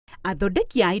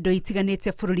Athondeki a indo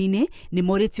itiganĩte bũrũri-inĩ nĩ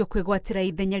morĩtio kwĩgwatĩra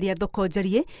ithenya rĩa thoko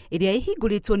njarie ĩrĩa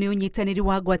ĩhingũrĩtwo nĩ ũnyitanĩri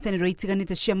wa ngwatanĩro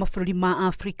itiganĩte cia mabũrũri ma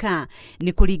Afrika.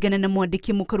 Nĩ kũringana na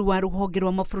mwandĩki mũkũrũ wa rũhonge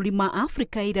rwa mabũrũri ma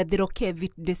Afrika irathĩro Kevin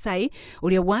Desai,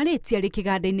 ũrĩa warĩtie arĩ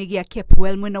kĩganda-inĩ gĩa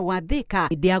Capewell mwena wa Thika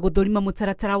hĩndĩ ya gũthũrima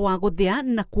mũtaratara wa gũthĩa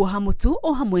na kuoha mũtu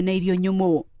o hamwe na irio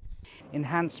nyũmũ.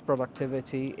 Enhanced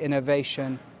productivity,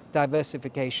 innovation,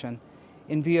 diversification,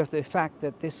 in view of the fact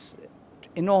that this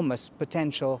enormous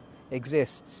potential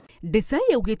exists. Desai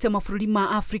augĩte mabũrũri ma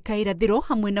Afrika irathĩro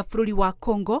hamwe na bũrũri wa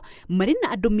Congo marĩ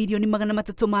na andũ milioni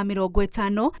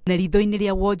 350 na ritho-inĩ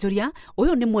rĩa wonjoria.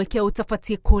 Ũyũ nĩ mweke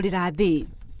ũtabatiĩ kũrĩra thĩ.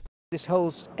 This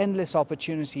holds endless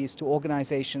opportunities to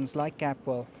organizations like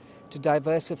Capewell to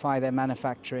diversify their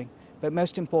manufacturing, but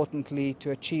most importantly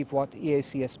to achieve what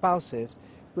EAC espouses,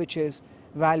 which is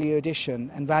value addition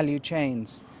and value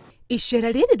chains.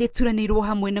 Icera rĩrĩ rĩturanĩirwo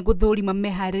hamwe na gũthũrima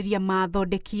meharĩria ma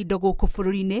athondeki indo gũkũ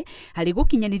bũrũri-inĩ harĩ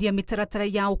gũkinyanĩria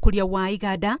mĩtaratara ya ũkũria wa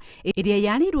iganda ĩrĩa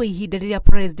yarĩirwo ihinda rĩrĩa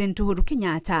President Uhuru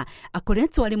Kenyatta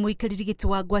akoretwo arĩ mũikarĩri gĩtĩ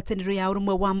wa ngwatanĩro ya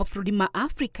ũrũmwe wa mabũrũri ma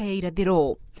Afrika ya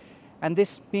irathĩro. And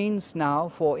this means now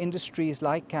for industries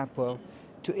like Capewell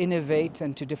to innovate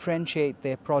and to differentiate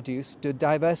their produce, to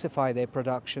diversify their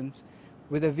productions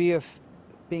with a view of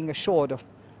being assured of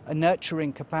a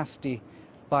nurturing capacity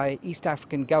by East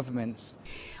African governments.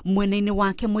 Mwena-inĩ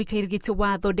wake mũikarĩri gĩtĩ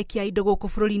wa athondeki a indo gũkũ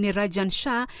bũrũri-inĩ Rajan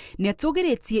Shah nĩ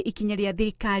atũgĩrĩtie ikinya rĩa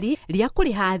thirikari rĩa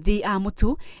kũrĩha athii a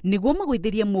mũtu nĩguo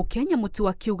magũithĩrie mũkenya mũtu,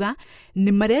 akiuga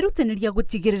nĩ marerutanĩria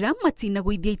gũtigĩrĩra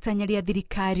matinagũithia itanya rĩa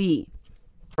thirikari.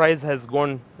 Price has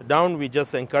gone down. We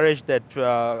just encourage that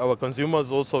our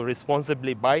consumers also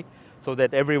responsibly buy so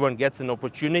that everyone gets an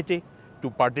opportunity to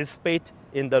participate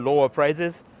in the lower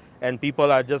prices and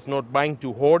people are just not buying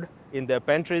to hoard in their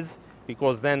pantries,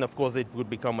 because then of course it would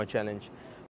become a challenge.